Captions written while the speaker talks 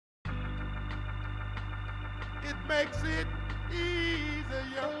it makes it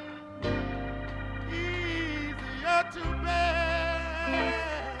easier to bear.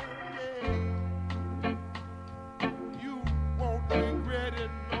 You won't regret it,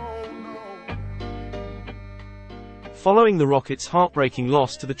 no. Following the Rockets' heartbreaking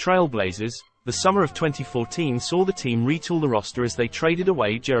loss to the Trailblazers, the summer of 2014 saw the team retool the roster as they traded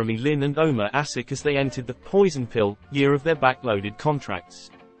away Jeremy Lin and Omer Asik as they entered the poison pill year of their backloaded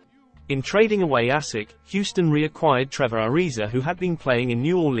contracts. In trading away Asik, Houston reacquired Trevor Ariza, who had been playing in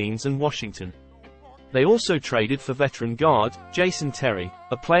New Orleans and Washington. They also traded for veteran guard, Jason Terry,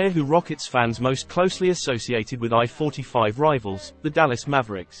 a player who Rockets fans most closely associated with I-45 rivals, the Dallas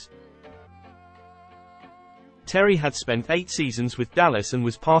Mavericks. Terry had spent 8 seasons with Dallas and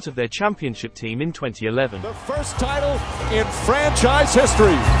was part of their championship team in 2011. The first title in franchise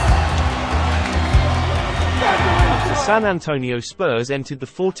history. The San Antonio Spurs entered the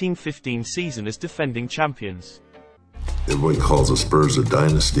 14-15 season as defending champions. Everyone calls the Spurs a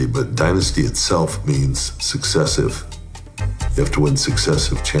dynasty, but dynasty itself means successive. You have to win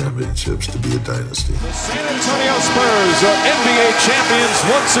successive championships to be a dynasty. The San Antonio Spurs are NBA champions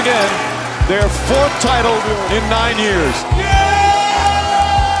once again. Their 4th title in 9 years.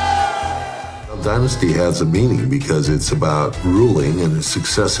 Well, dynasty has a meaning because it's about ruling and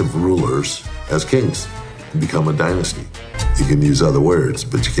successive rulers as kings. You become a dynasty. You can use other words,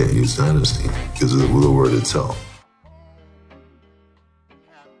 but you can't use dynasty because of the word itself.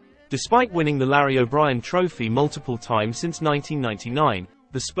 Despite winning the Larry O'Brien Trophy multiple times since 1999,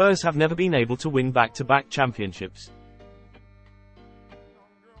 the Spurs have never been able to win back-to-back championships.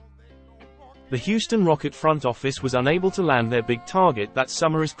 The Houston Rocket front office was unable to land their big target that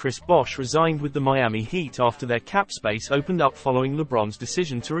summer as Chris Bosh resigned with the Miami Heat after their cap space opened up following LeBron's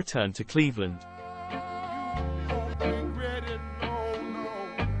decision to return to Cleveland.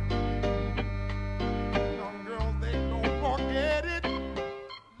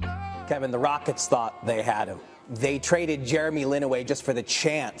 Kevin, the Rockets thought they had him. They traded Jeremy Lin away just for the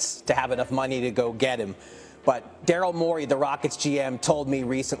chance to have enough money to go get him. But Daryl Morey, the Rockets GM, told me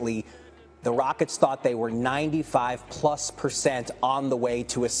recently the Rockets thought they were 95+% on the way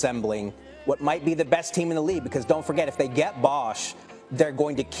to assembling what might be the best team in the league. Because don't forget, if they get Bosh, they're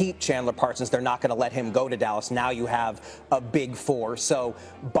going to keep Chandler Parsons. They're not going to let him go to Dallas. Now you have a big 4. So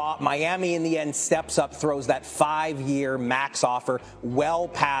Miami, in the end, steps up, throws that 5-year max offer well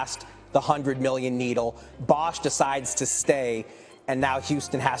past the $100 million needle. Bosh decides to stay, and now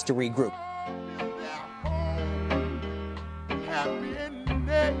Houston has to regroup.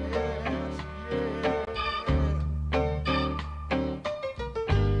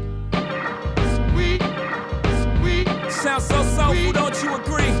 Sounds so soulful, don't you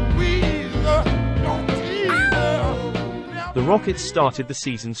agree? The Rockets started the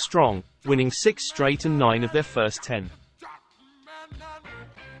season strong, winning 6 straight and 9 of their first 10.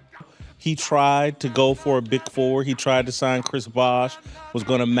 He tried to go for a big 4. He tried to sign Chris Bosh, was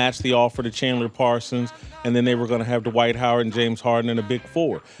going to match the offer to Chandler Parsons, and then they were going to have Dwight Howard and James Harden in a big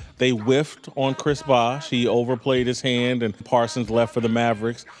 4. They whiffed on Chris Bosh. He overplayed his hand, and Parsons left for the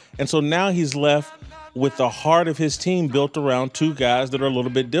Mavericks. And so now he's left with the heart of his team built around 2 guys that are a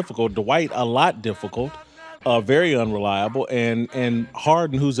little bit difficult. Dwight, a lot difficult, very unreliable, and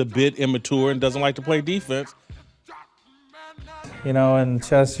Harden, who's a bit immature and doesn't like to play defense. You know, in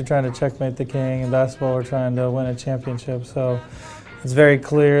chess, you're trying to checkmate the king. In basketball, we're trying to win a championship. So it's very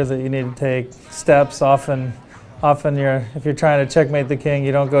clear that you need to take steps. Often if you're trying to checkmate the king,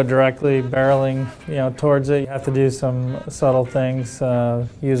 you don't go directly barreling, towards it. You have to do some subtle things,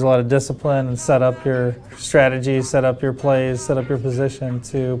 use a lot of discipline, and set up your strategy, set up your plays, set up your position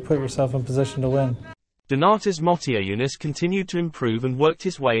to put yourself in position to win. Donatas Motiejunas continued to improve and worked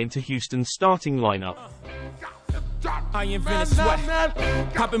his way into Houston's starting lineup. I invented sweat,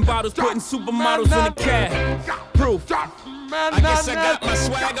 popping bottles, putting supermodels in the cab. Proof, I guess I got my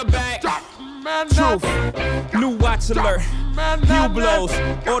swagger back. Truth, new watch alert, new blows,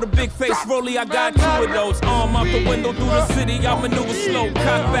 or the big face rollie, I got 2 of those. Arm out the window through the city, I maneuver slow.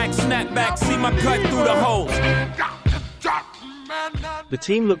 Cock back, snap back, see my cut through the holes. The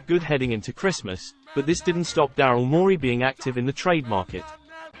team looked good heading into Christmas, but this didn't stop Daryl Morey being active in the trade market.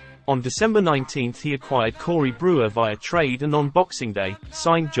 On December 19th he acquired Corey Brewer via trade, and on Boxing Day,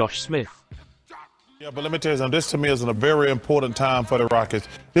 signed Josh Smith. Yeah, but let me tell you something. This to me is a very important time for the Rockets.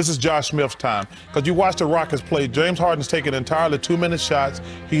 This is Josh Smith's time. Because you watch the Rockets play, James Harden's taking entirely 2-minute shots.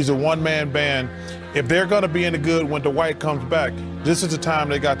 He's a one-man band. If they're going to be any good when Dwight comes back, this is the time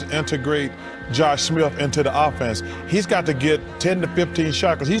they got to integrate Josh Smith into the offense. He's got to get 10 to 15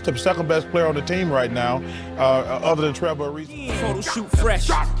 shots because he's the second best player on the team right now, other than Trevor Ariza. Photo shoot fresh,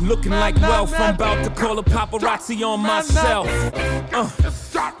 looking like wealth. I'm about to call a paparazzi on myself.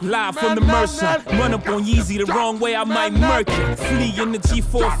 Live from the Mercer, run up on Yeezy the wrong way, I might murk it. Flee in the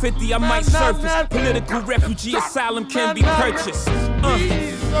G450, I might surface. Political refugee asylum can be purchased.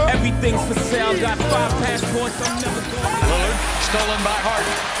 Everything's for sale, got 5 passports, I'm never going. Lillard, stolen by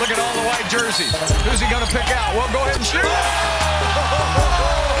Harden. Look at all the white jerseys. Who's he going to pick out? Well, go ahead and shoot.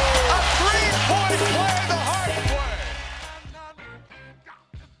 A three-point play the Harden way.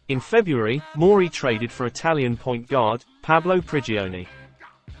 In February, Morey traded for Italian point guard, Pablo Prigioni.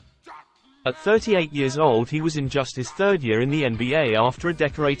 At 38 years old, he was in just his third year in the NBA after a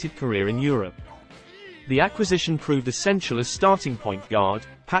decorated career in Europe. The acquisition proved essential as starting point guard.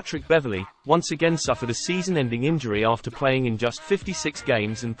 Patrick Beverley once again suffered a season-ending injury after playing in just 56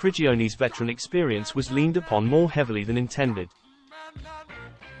 games, and Prigioni's veteran experience was leaned upon more heavily than intended.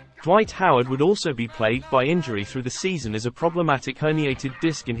 Dwight Howard would also be plagued by injury through the season as a problematic herniated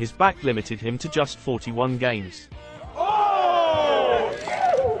disc in his back limited him to just 41 games.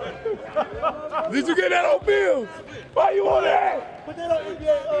 Did you get that on Bills? Why you on that? Put that on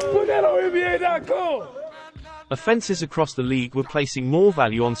NBA. Put that on NBA.com. Offenses across the league were placing more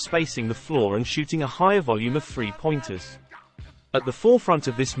value on spacing the floor and shooting a higher volume of three-pointers. At the forefront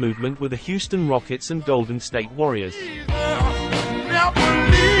of this movement were the Houston Rockets and Golden State Warriors.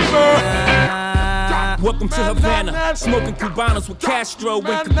 Welcome to Havana, smoking Cubanos with Castro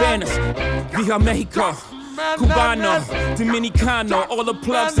and Cabanas. Via Mexico, Cubano, Dominicano, all the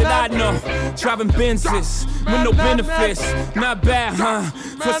plugs that I know. Driving Benzes with no benefits, not bad, huh?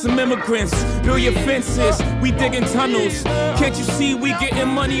 For some immigrants, build your fences, we digging tunnels. Can't you see we getting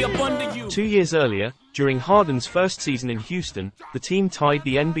money up under you? 2 years earlier, during Harden's first season in Houston, the team tied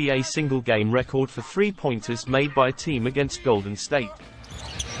the NBA single-game record for three-pointers made by a team against Golden State.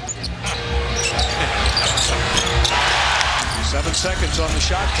 7 seconds on the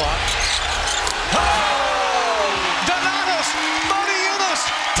shot clock. Donatas Modiunas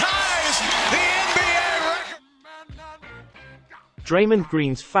ties the NBA record. Draymond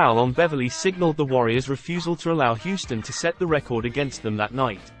Green's foul on Beverley signaled the Warriors' refusal to allow Houston to set the record against them that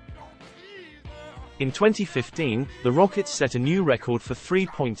night. In 2015, the Rockets set a new record for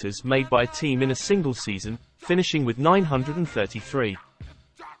three-pointers made by a team in a single season, finishing with 933.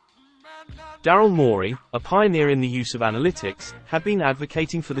 Daryl Morey, a pioneer in the use of analytics, had been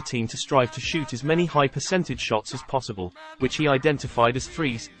advocating for the team to strive to shoot as many high-percentage shots as possible, which he identified as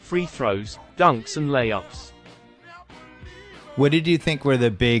threes, free throws, dunks and layups. What did you think were the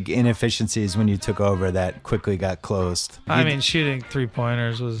big inefficiencies when you took over that quickly got closed? I mean, shooting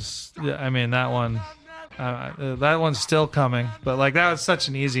three-pointers was, I mean, that one's still coming, but like that was such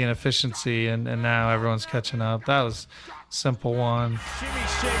an easy inefficiency, and now everyone's catching up. That was a simple one. Jimmy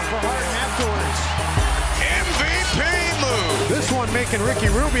shake for Harden afterwards. MVP move. This one making Ricky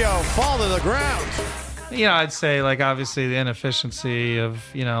Rubio fall to the ground. You know, I'd say like obviously the inefficiency of,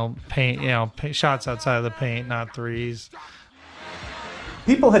 paint, shots outside of the paint, not threes.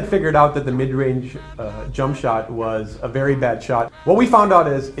 People had figured out that the mid-range jump shot was a very bad shot. What we found out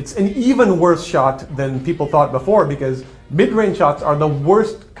is it's an even worse shot than people thought before, because mid-range shots are the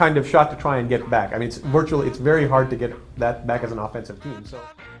worst kind of shot to try and get back. I mean, it's very hard to get that back as an offensive team. So,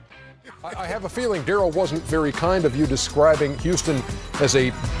 I have a feeling, Daryl, wasn't very kind of you describing Houston as a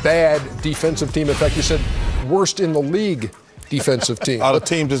bad defensive team. In fact, you said worst in the league defensive team. All the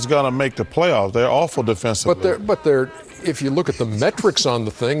teams that's going to make the playoffs, they're awful defensively. But they're if you look at the metrics on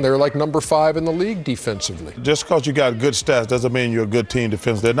the thing, they're like number 5 in the league defensively. Just because you got good stats doesn't mean you're a good team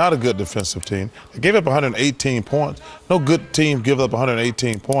defensively. They're not a good defensive team. They gave up 118 points. No good team gives up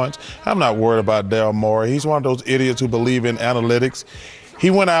 118 points. I'm not worried about Daryl Morey. He's one of those idiots who believe in analytics. He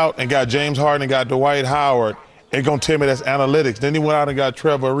went out and got James Harden and got Dwight Howard. They're going to tell me that's analytics. Then he went out and got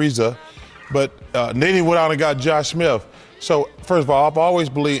Trevor Ariza. But then he went out and got Josh Smith. So, first of all, I've always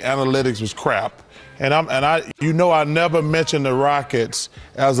believed analytics was crap. And I never mentioned the Rockets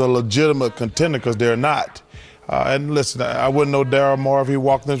as a legitimate contender because they're not. And listen, I wouldn't know Daryl Morey if he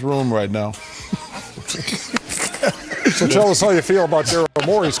walked in this room right now. So tell us how you feel about Daryl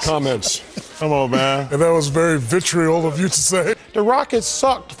Morey's comments. Come on, man. And that was very vitriol of you to say. The Rockets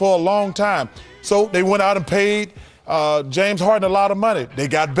sucked for a long time. So they went out and paid James Harden a lot of money. They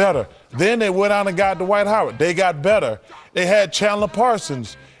got better. Then they went out and got Dwight Howard. They got better. They had Chandler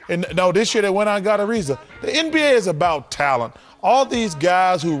Parsons. And no, this year they went out and got Ariza. The NBA is about talent. All these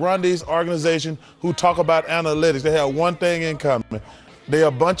guys who run these organizations who talk about analytics, they have one thing in common. They're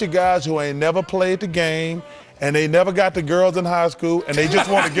a bunch of guys who ain't never played the game, and they never got the girls in high school, and they just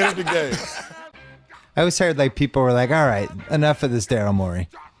want to get in the game. I always heard like people were like, all right, enough of this Daryl Morey.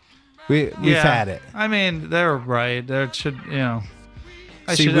 We've had it. I mean, they're right. There should, you know.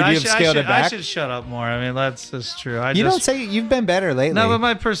 I So would you have scaled it back? I should shut up more. I mean, that's true. Don't say you've been better lately. No, but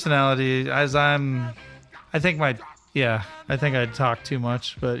my personality, I think I talk too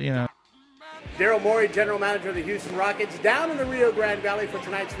much, but you know. Daryl Morey, general manager of the Houston Rockets, down in the Rio Grande Valley for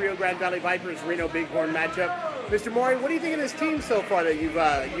tonight's Rio Grande Valley Vipers Reno Bighorn matchup. Mr. Morey, what do you think of this team so far that you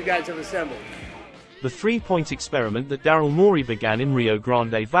guys have assembled? The three-point experiment that Daryl Morey began in Rio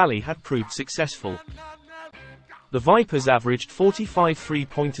Grande Valley had proved successful. The Vipers averaged 45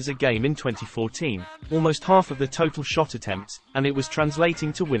 three-pointers a game in 2014, almost half of the total shot attempts, and it was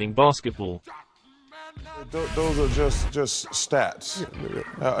translating to winning basketball. Those are just stats.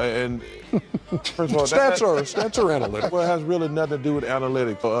 And first of all, stats are analytics. Well, it has really nothing to do with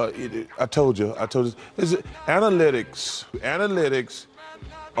analytics. I told you. Analytics. Analytics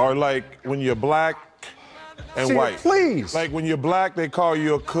are like when you're black and white. Please. Like when you're black, they call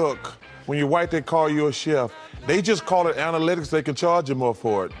you a cook. When you're white, they call you a chef. They just call it analytics. They can charge you more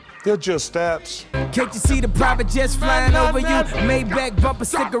for it. They're just stats. Can't you see the private jets flying over you? Maybach bumper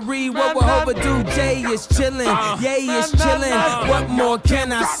stickery, what will overdue? Jay is chillin', Yay is chillin'. What more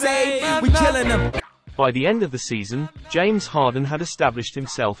can I say? We killing them. By the end of the season, James Harden had established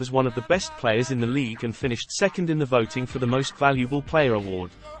himself as one of the best players in the league and finished second in the voting for the Most Valuable Player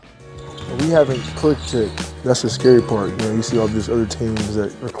award. We haven't clicked yet. That's the scary part. You know, you see all these other teams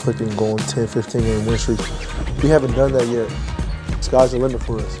that are clicking, going 10, 15 game win streaks. We haven't done that yet. Sky's the limit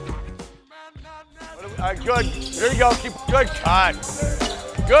for us. Good. Here you go. Keep good cut.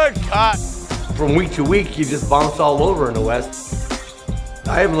 Good cut. From week to week, you just bounce all over in the West.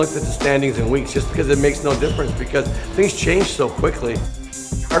 I haven't looked at the standings in weeks just because it makes no difference because things change so quickly.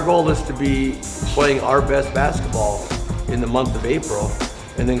 Our goal is to be playing our best basketball in the month of April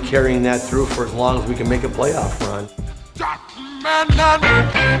and then carrying that through for as long as we can make a playoff run.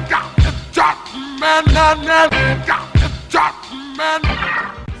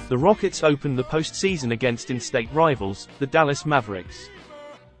 The Rockets opened the postseason against in-state rivals, the Dallas Mavericks.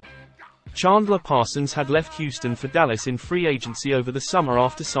 Chandler Parsons had left Houston for Dallas in free agency over the summer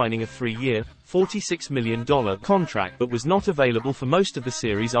after signing a 3-year, $46 million contract but was not available for most of the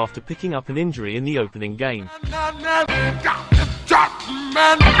series after picking up an injury in the opening game.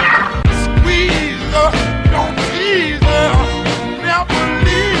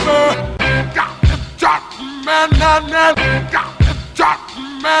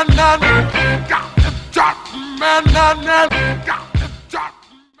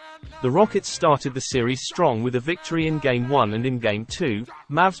 The Rockets started the series strong with a victory in Game 1 and in Game 2,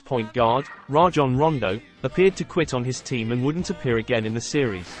 Mavs point guard, Rajon Rondo, appeared to quit on his team and wouldn't appear again in the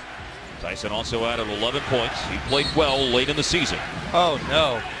series. Tyson also added 11 points. He played well late in the season. Oh,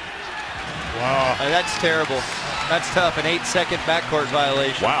 no. Wow. That's terrible. That's tough. An 8-second backcourt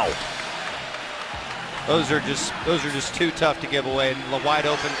violation. Wow. Those are just too tough to give away. A wide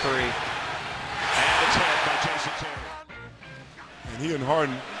open three. And it's head by Jason Terry. And he and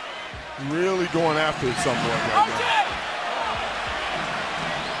Harden really going after it somewhat right now.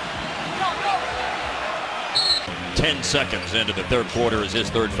 10 seconds into the third quarter is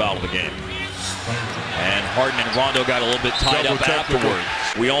his third foul of the game. And Harden and Rondo got a little bit tied up afterwards.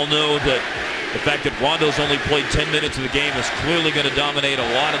 We all know that the fact that Rondo's only played 10 minutes of the game is clearly going to dominate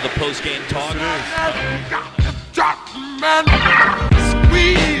a lot of the post-game talk.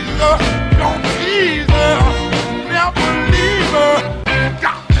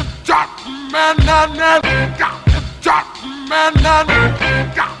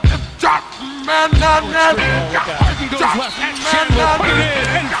 Harden goes left at Chandler, put it in,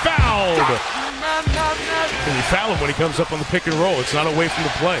 and fouled. And you foul him when he comes up on the pick and roll. It's not away from the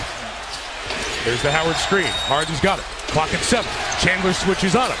play. There's the Howard screen. Harden's got it. Clock at 7. Chandler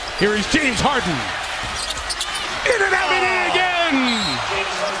switches on him. Here is James Harden. In and out and in again.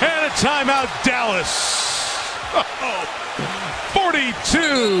 And a timeout, Dallas.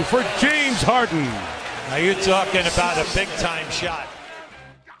 42 for James Harden. Now you're talking about a big-time shot.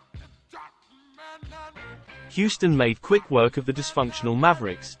 Houston made quick work of the dysfunctional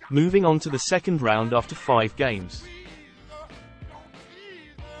Mavericks, moving on to the second round after 5 games.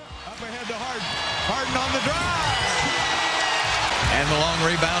 Up ahead to Harden. Harden on the drive. And the long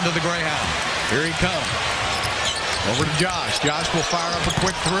rebound to the Greyhound. Here he comes. Over to Josh. Josh will fire up a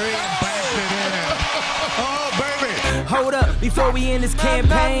quick three and banks it in. Oh, baby. Hold up, before we end this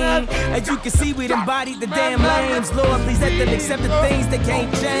campaign, as you can see, we embodied the damn lames. Lord, please let them accept the things they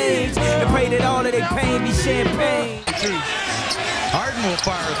can't change, and pray that all of their pain be champagne. Harden will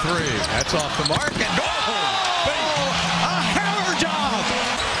fire a three. That's off the mark, and a hammer job.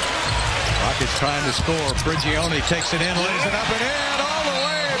 Clock Rockets trying to score. Prigioni takes it in, lays it up and in, all the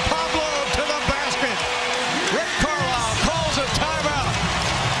way. Pablo to the basket. Rick Carlisle calls a timeout.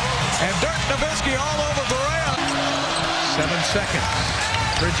 And Dirk Nowitzki all over Berea. 7 seconds.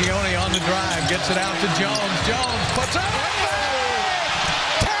 Prigioni on the drive, gets it out to Jones. Jones puts up.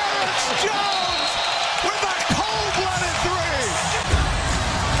 Terrence Jones with a cold-blooded three.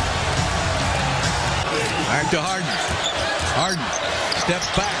 Back to Harden. Harden steps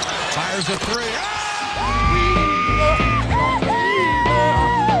back, fires a three.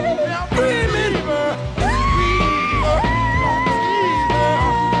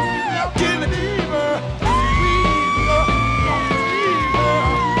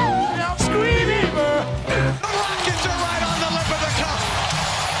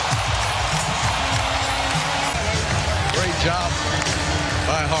 Job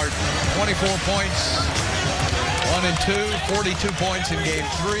by Harden. 24 points, 1 and 2, 42 points in game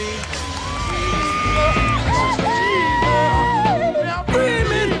 3.